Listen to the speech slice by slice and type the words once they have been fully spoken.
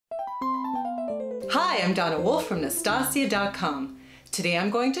Hi, I'm Donna Wolfe from Naztazia.com. Today I'm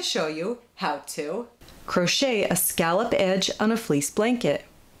going to show you how to crochet a scallop edge on a fleece blanket.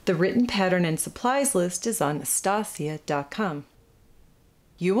 The written pattern and supplies list is on Naztazia.com.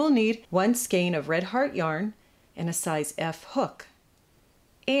 You will need 1 skein of red heart yarn and a size F hook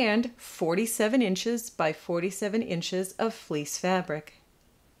and 47 inches by 47 inches of fleece fabric.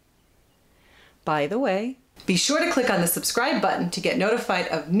 By the way, be sure to click on the subscribe button to get notified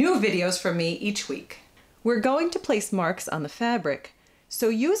of new videos from me each week. We're going to place marks on the fabric, so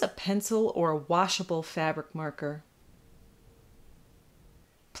use a pencil or a washable fabric marker.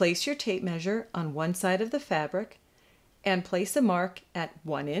 Place your tape measure on one side of the fabric and place a mark at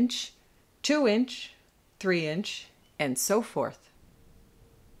 1 inch, 2 inch, 3 inch, and so forth.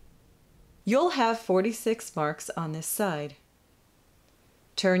 You'll have 46 marks on this side.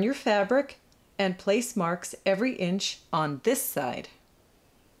 Turn your fabric and place marks every inch on this side.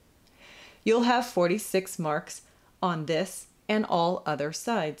 You'll have 46 marks on this and all other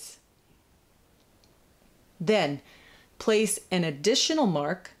sides. Then place an additional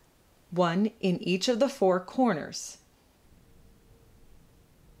mark, 1 in each of the 4 corners.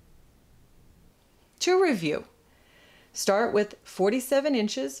 To review, start with 47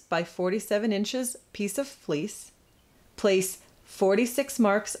 inches by 47 inches piece of fleece, place 46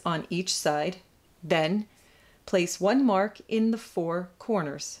 marks on each side, then place 1 mark in the 4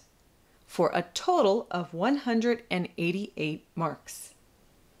 corners for a total of 188 marks.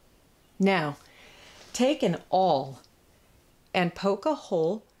 Now, take an awl and poke a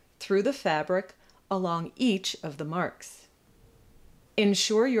hole through the fabric along each of the marks.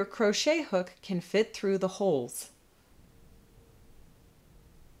 Ensure your crochet hook can fit through the holes.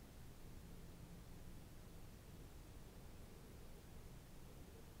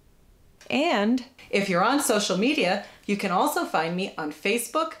 And if you're on social media, you can also find me on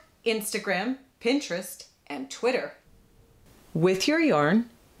Facebook, Instagram, Pinterest, and Twitter. With your yarn,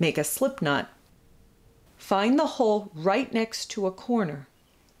 make a slip knot. Find the hole right next to a corner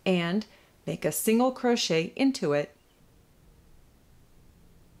and make a single crochet into it.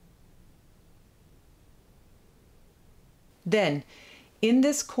 Then, in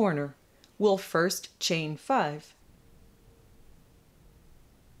this corner, we'll first chain 5.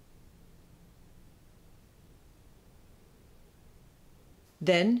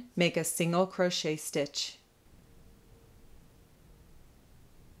 Then make a single crochet stitch.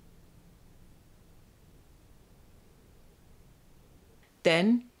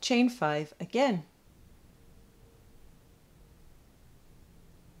 Then chain 5 again.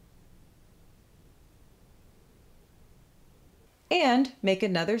 And make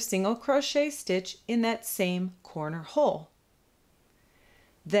another single crochet stitch in that same corner hole.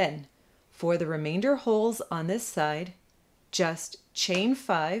 Then, for the remainder holes on this side, just chain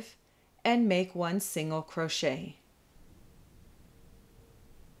 5 and make 1 single crochet.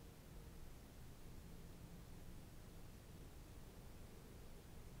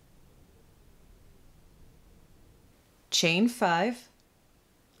 Chain 5,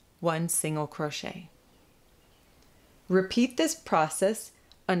 1 single crochet. Repeat this process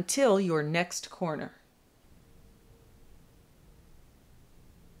until your next corner.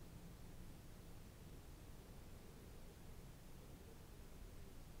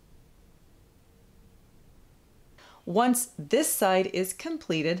 Once this side is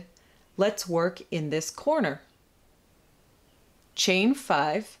completed, let's work in this corner. Chain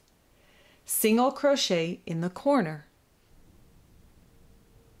 5, single crochet in the corner.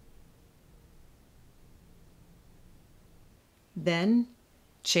 Then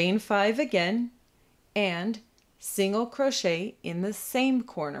chain 5 again and single crochet in the same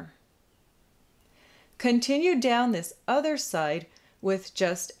corner. Continue down this other side with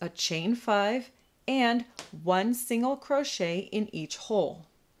just a chain 5 and 1 single crochet in each hole.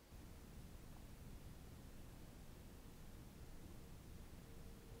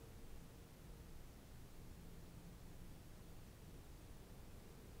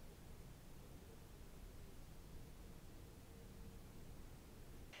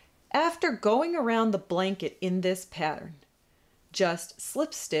 After going around the blanket in this pattern, just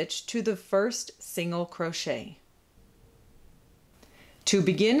slip stitch to the first single crochet. To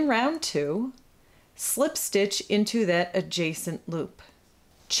begin round 2, slip stitch into that adjacent loop,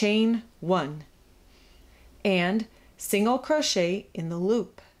 chain 1, and single crochet in the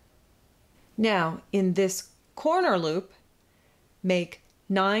loop. Now in this corner loop, make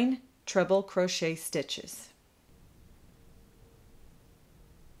 9 treble crochet stitches.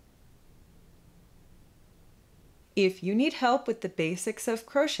 If you need help with the basics of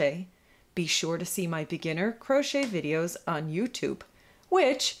crochet, be sure to see my beginner crochet videos on YouTube,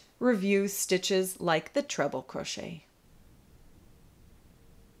 which review stitches like the treble crochet.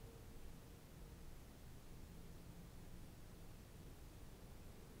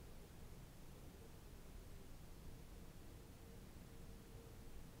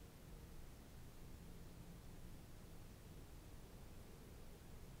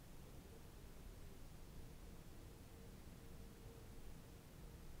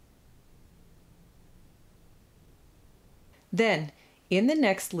 Then, in the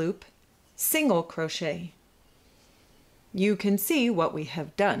next loop, single crochet. You can see what we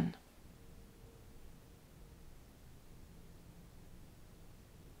have done.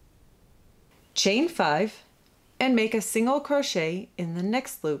 Chain 5 and make a single crochet in the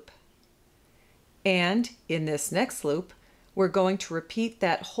next loop. And in this next loop, we're going to repeat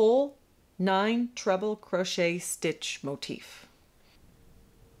that whole 9 treble crochet stitch motif.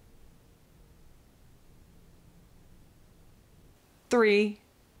 Three,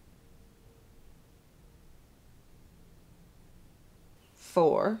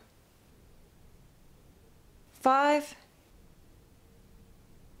 4, 5,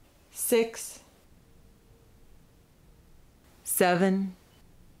 6, 7,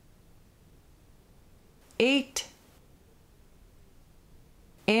 8,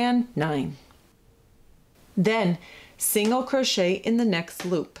 and 9. Then single crochet in the next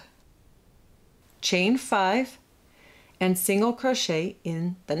loop. Chain 5 and single crochet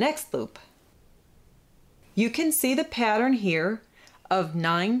in the next loop. You can see the pattern here of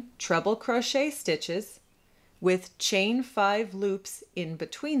 9 treble crochet stitches with chain 5 loops in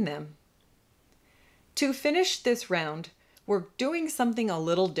between them. To finish this round, we're doing something a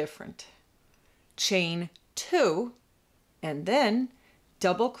little different. Chain 2 and then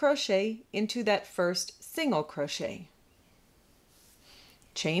double crochet into that first single crochet.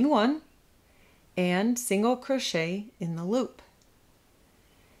 Chain 1 and single crochet in the loop.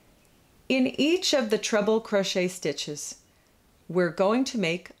 In each of the treble crochet stitches, we're going to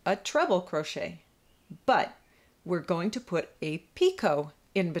make a treble crochet, but we're going to put a picot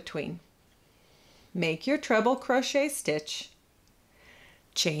in between. Make your treble crochet stitch,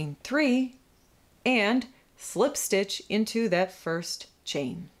 chain 3, and slip stitch into that first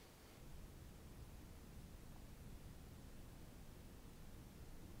chain.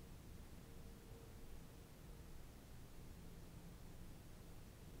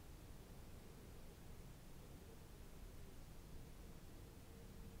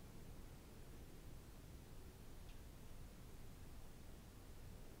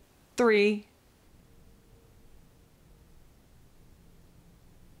 Three,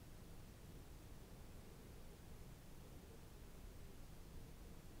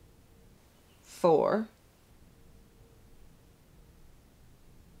 4,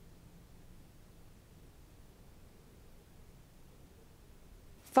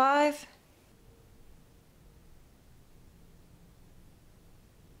 5,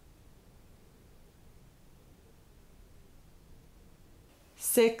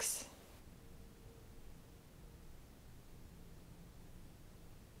 6,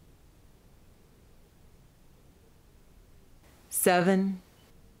 7,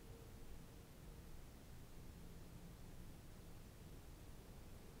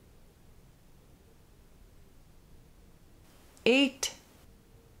 8, 9.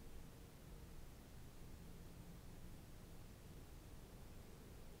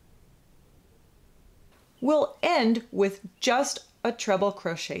 We'll end with just a treble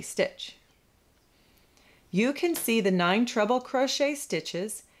crochet stitch. You can see the 9 treble crochet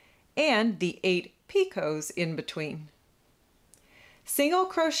stitches and the 8 picots in between. Single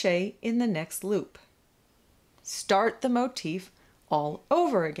crochet in the next loop. Start the motif all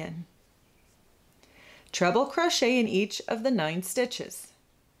over again. Treble crochet in each of the 9 stitches.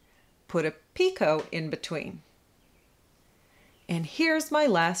 Put a picot in between. And here's my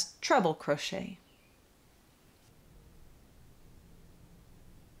last treble crochet.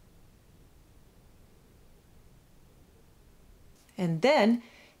 And then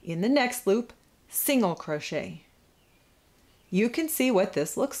in the next loop, single crochet. You can see what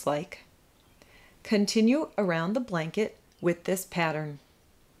this looks like. Continue around the blanket with this pattern.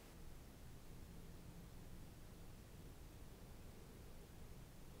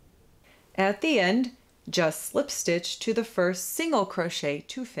 At the end, just slip stitch to the first single crochet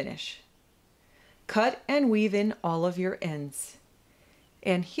to finish. Cut and weave in all of your ends.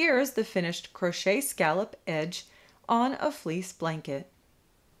 And here's the finished crochet scallop edge on a fleece blanket.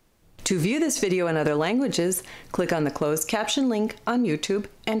 To view this video in other languages, click on the closed caption link on YouTube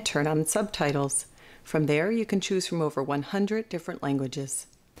and turn on subtitles. From there, you can choose from over 100 different languages.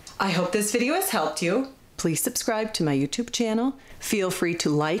 I hope this video has helped you. Please subscribe to my YouTube channel. Feel free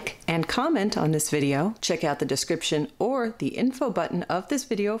to like and comment on this video. Check out the description or the info button of this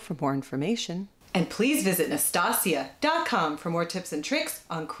video for more information. And please visit Naztazia.com for more tips and tricks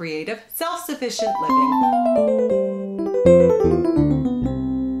on creative, self-sufficient living.